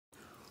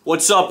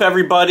What's up,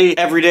 everybody?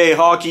 Everyday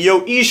hockey.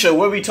 Yo, Isha,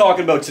 what are we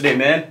talking about today,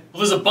 man?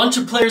 Well, there's a bunch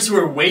of players who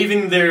are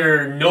waiving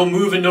their no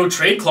move and no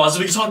trade clauses.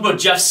 We can talk about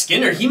Jeff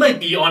Skinner. He might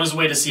be on his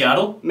way to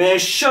Seattle. Man,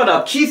 shut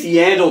up. Keith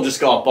Yandle just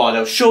got bought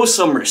out. Show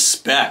some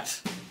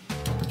respect.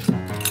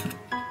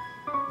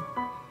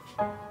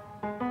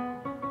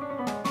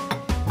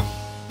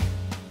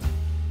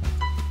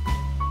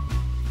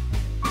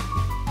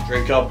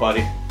 Drink up,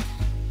 buddy.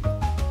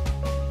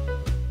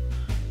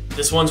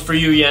 This one's for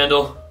you,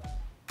 Yandle.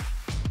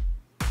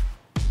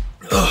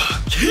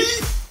 Ugh,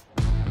 Keith!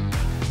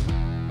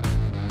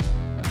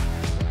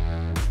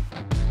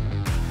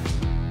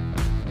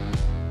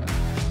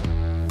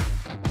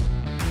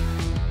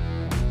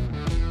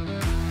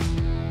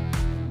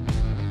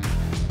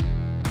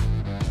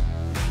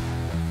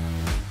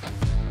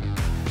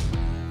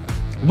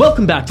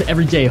 Welcome back to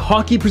Everyday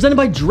Hockey, presented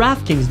by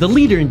DraftKings, the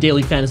leader in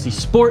daily fantasy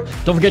sport.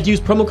 Don't forget to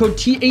use promo code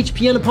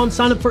THPN upon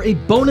sign up for a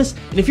bonus.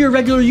 And if you're a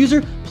regular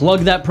user,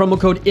 plug that promo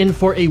code in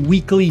for a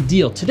weekly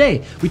deal.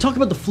 Today, we talk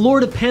about the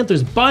Florida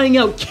Panthers buying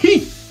out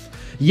Keith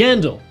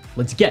Yandle.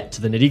 Let's get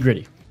to the nitty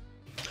gritty.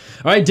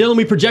 All right, Dylan,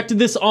 we projected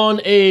this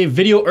on a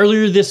video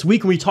earlier this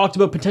week when we talked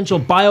about potential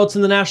buyouts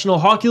in the National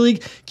Hockey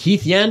League.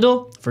 Keith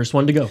Yandle, first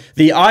one to go.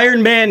 The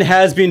Iron Man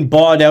has been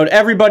bought out.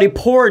 Everybody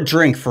pour a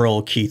drink for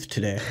old Keith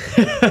today.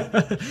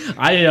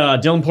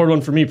 Dylan poured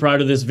one for me prior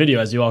to this video,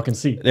 as you all can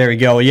see. There we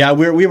go. Yeah,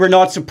 we were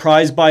not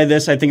surprised by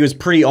this. I think it was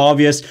pretty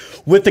obvious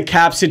with the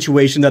cap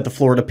situation that the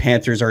Florida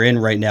Panthers are in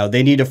right now.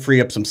 They need to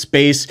free up some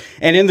space.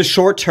 And in the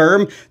short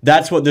term,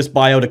 that's what this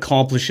buyout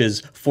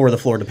accomplishes for the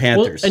Florida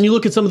Panthers. Well, and you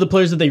look at some of the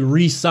players that they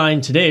re-signed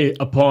today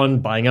upon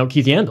buying out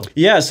Keith Yandle.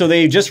 Yeah, so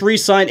they just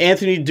re-signed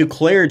Anthony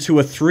Duclair to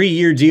a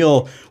 3-year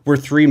deal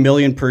worth $3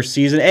 million per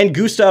season, and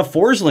Gustav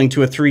Forsling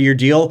to a 3-year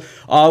deal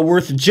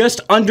worth just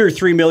under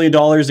 $3 million.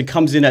 It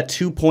comes in at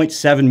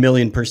 $2.7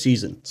 million per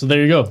season. So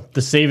there you go.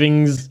 The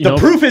savings. The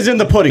proof is in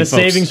the pudding, folks. The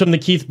savings from the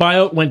Keith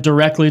buyout went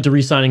directly to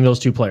re-signing those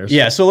two players.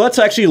 Yeah, so let's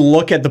actually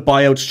look at the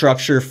buyout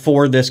structure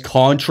for this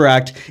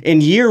contract. In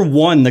year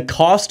one, the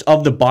cost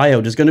of the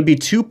buyout is going to be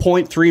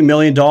 $2.3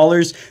 million.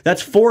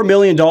 That's $4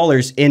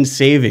 million in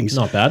savings.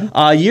 Not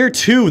bad. Year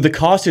two, the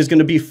cost is going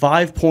to be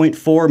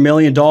 $5.4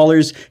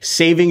 million,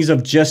 savings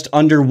of just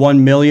under $1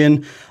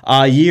 million.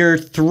 Year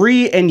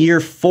three and year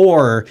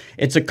four,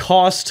 it's a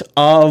cost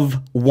of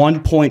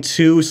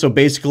 1.2. So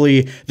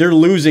basically,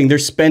 they're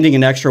spending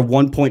an extra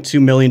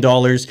 $1.2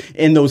 million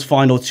in those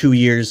final 2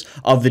 years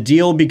of the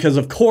deal because,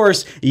 of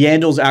course,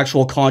 Yandle's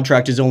actual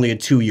contract is only a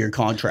 2-year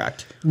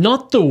contract.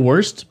 Not the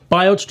worst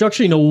buyout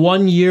structure.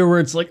 1 year where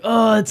it's like,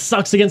 oh, it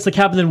sucks against the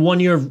cap, and then 1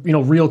 year of,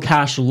 real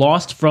cash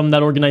lost from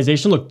that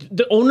organization. Look,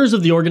 the owners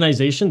of the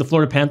organization, the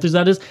Florida Panthers,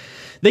 that is,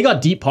 they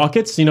got deep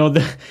pockets.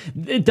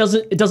 It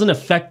doesn't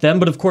affect them,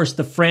 but of course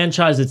the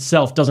franchise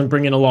itself doesn't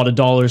bring in a lot of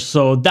dollars,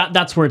 so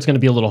that's where it's going to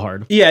be a little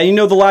hard. Yeah,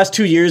 the last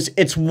 2 years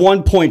it's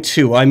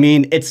 1.2. I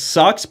mean, it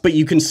sucks, but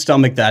you can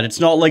stomach that. It's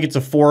not like it's a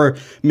 $4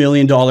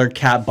 million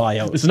cap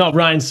buyout. It's not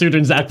Ryan Suter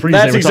and Zach Parise.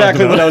 That's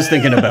exactly what I was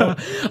thinking about.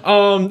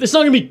 It's not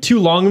going to be too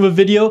long of a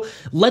video.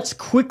 Let's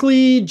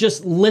quickly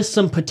just list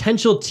some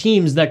potential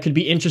teams that could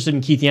be interested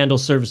in Keith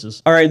Yandle's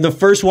services. All right, the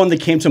first one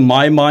that came to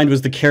my mind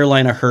was the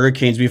Carolina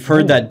Hurricanes. We've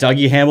heard that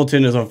Dougie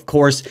Hamilton is, of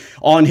course,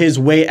 on his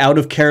way out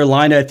of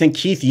Carolina. I think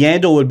Keith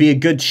Yandle would be a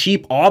good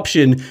cheap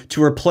option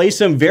to replace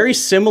some very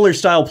similar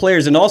style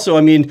players. And also,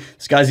 I mean,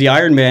 this guy's the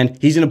Iron Man.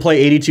 He's going to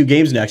play 82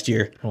 games next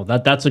year. Well,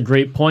 that's a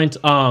great point.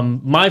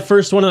 My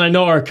first one, and I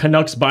know our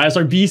Canucks bias,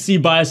 our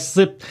BC bias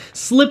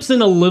slips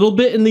in a little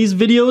bit in these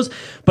videos,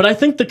 but I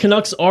think the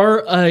Canucks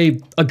are a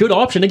good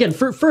option, again,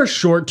 for a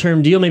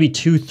short-term deal, maybe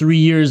 2-3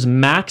 years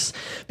max,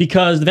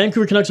 because the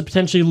Vancouver Canucks are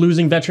potentially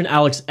losing veteran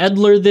Alex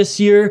Edler this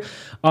year.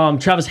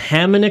 Travis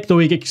Hamonic, though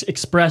he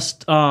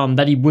expressed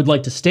that he would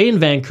like to stay in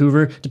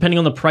Vancouver, depending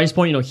on the price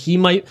point, he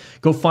might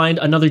go find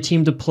another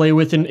team to play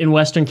with in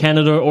Western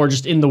Canada or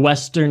just in the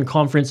Western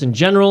Conference in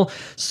general.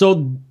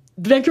 So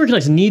the Vancouver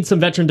Canucks need some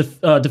veteran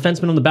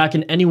defensemen on the back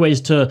end anyways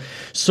to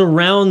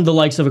surround the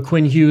likes of a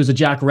Quinn Hughes, a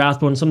Jack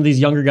Rathbone, some of these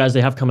younger guys they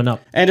have coming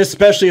up. And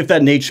especially if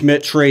that Nate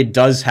Schmidt trade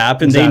does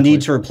happen, They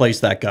need to replace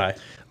that guy.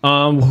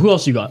 Who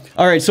else you got?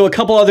 All right, so a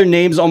couple other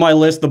names on my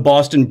list. The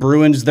Boston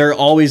Bruins. They're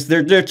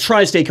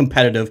trying to stay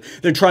competitive.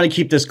 They're trying to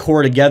keep this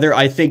core together.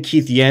 I think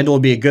Keith Yandle will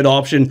be a good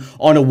option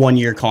on a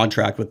 1-year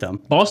contract with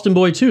them. Boston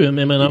boy too, am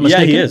I not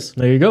mistaken? Yeah, he is.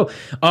 There you go.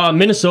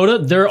 Minnesota.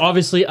 They're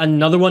obviously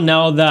another one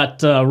now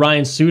that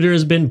Ryan Suter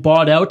has been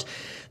bought out.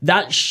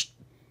 That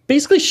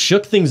basically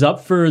shook things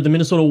up for the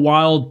Minnesota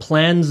Wild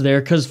plans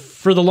there, because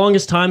for the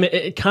longest time,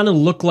 it kind of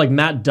looked like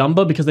Matt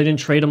Dumba because they didn't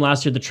trade him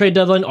last year at the trade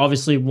deadline.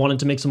 Obviously wanted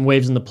to make some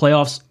waves in the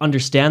playoffs,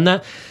 understand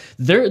that.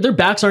 Their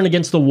backs aren't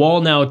against the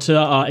wall now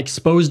to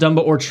expose Dumba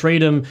or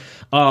trade him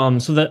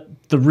so that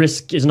the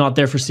risk is not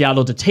there for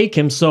Seattle to take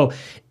him. So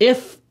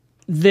if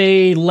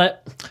they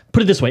let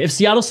put it this way. If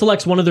Seattle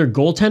selects one of their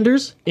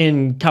goaltenders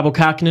in Kaapo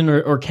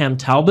Kähkönen or Cam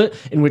Talbot,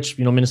 in which,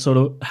 you know,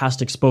 Minnesota has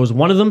to expose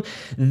one of them,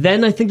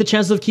 then I think the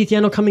chances of Keith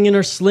Yandle coming in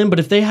are slim. But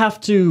if they have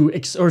to,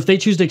 or if they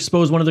choose to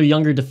expose one of their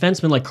younger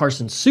defensemen like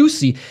Carson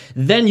Soucy,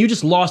 then you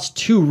just lost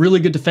two really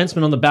good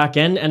defensemen on the back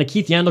end, and a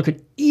Keith Yandle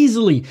could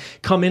easily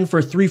come in for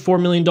a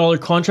 $3-4 million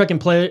contract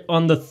and play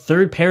on the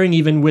third pairing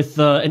even with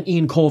an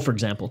Ian Cole, for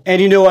example.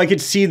 And, you know, I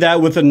could see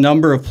that with a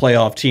number of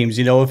playoff teams.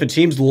 You know, if a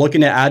team's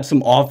looking to add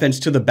some offense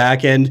to the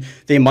back end,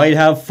 they might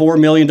have $4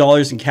 million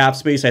in cap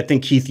space. I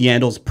think Keith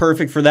Yandle's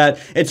perfect for that.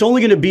 It's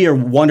only going to be a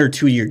 1 or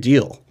 2 year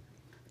deal.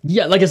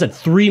 Yeah, like I said,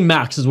 3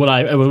 max is what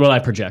I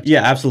project.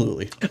 Yeah,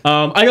 absolutely.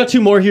 I got 2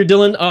 more here,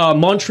 Dylan.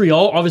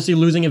 Montreal, obviously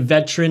losing a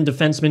veteran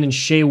defenseman in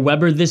Shea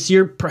Weber this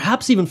year,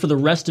 perhaps even for the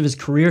rest of his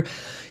career.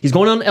 He's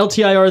going on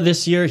LTIR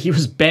this year. He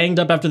was banged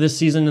up after this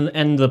season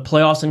and the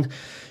playoffs. And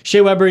Shea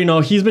Weber, you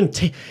know, he's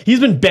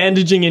been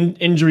bandaging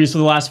injuries for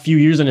the last few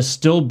years and has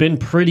still been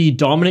pretty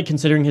dominant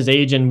considering his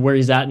age and where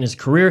he's at in his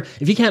career.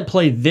 If he can't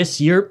play this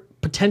year,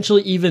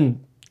 potentially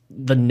even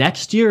the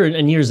next year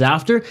and years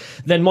after,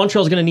 then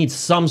Montreal's going to need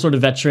some sort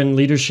of veteran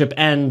leadership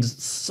and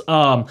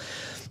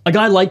a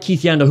guy like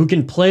Keith Yandle who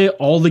can play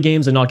all the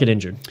games and not get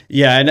injured.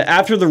 Yeah, and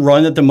after the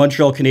run that the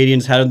Montreal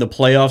Canadiens had in the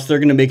playoffs, they're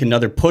going to make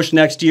another push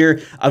next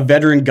year. A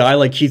veteran guy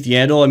like Keith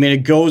Yandle, I mean,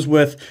 it goes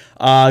with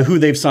who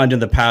they've signed in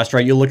the past,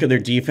 right? You look at their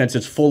defense,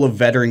 it's full of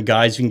veteran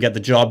guys who can get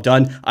the job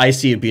done. I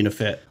see it being a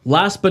fit.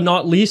 Last but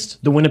not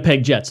least, the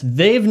Winnipeg Jets.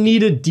 They've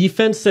needed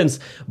defense since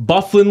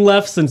Bufflin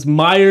left, since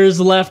Myers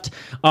left,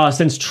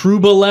 since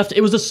Trouba left.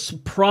 It was a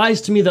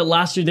surprise to me that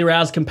last year they were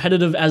as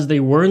competitive as they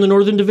were in the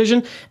Northern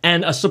Division,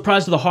 and a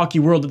surprise to the hockey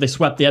world that they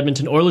swept the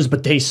Edmonton Oilers,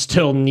 but they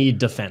still need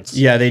defense.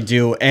 Yeah, they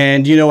do.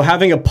 And, you know,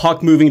 having a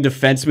puck-moving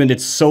defenseman,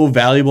 it's so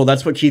valuable.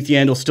 That's what Keith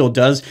Yandle still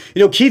does.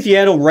 You know, Keith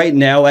Yandle right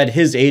now at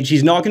his age,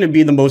 he's not going to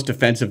be the most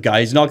defensive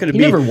guy. He's not going to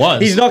be... He never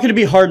was. He's not going to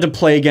be hard to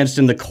play against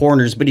in the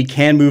corners, but he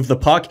can move the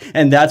puck,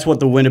 and that's what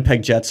the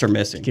Winnipeg Jets are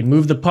missing. He can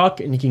move the puck,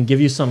 and he can give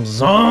you some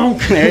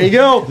zonk. There you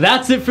go.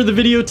 That's it for the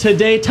video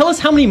today. Tell us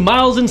how many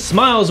miles and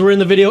smiles were in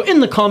the video in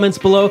the comments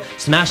below.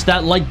 Smash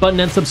that like button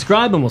and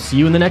subscribe, and we'll see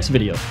you in the next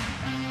video.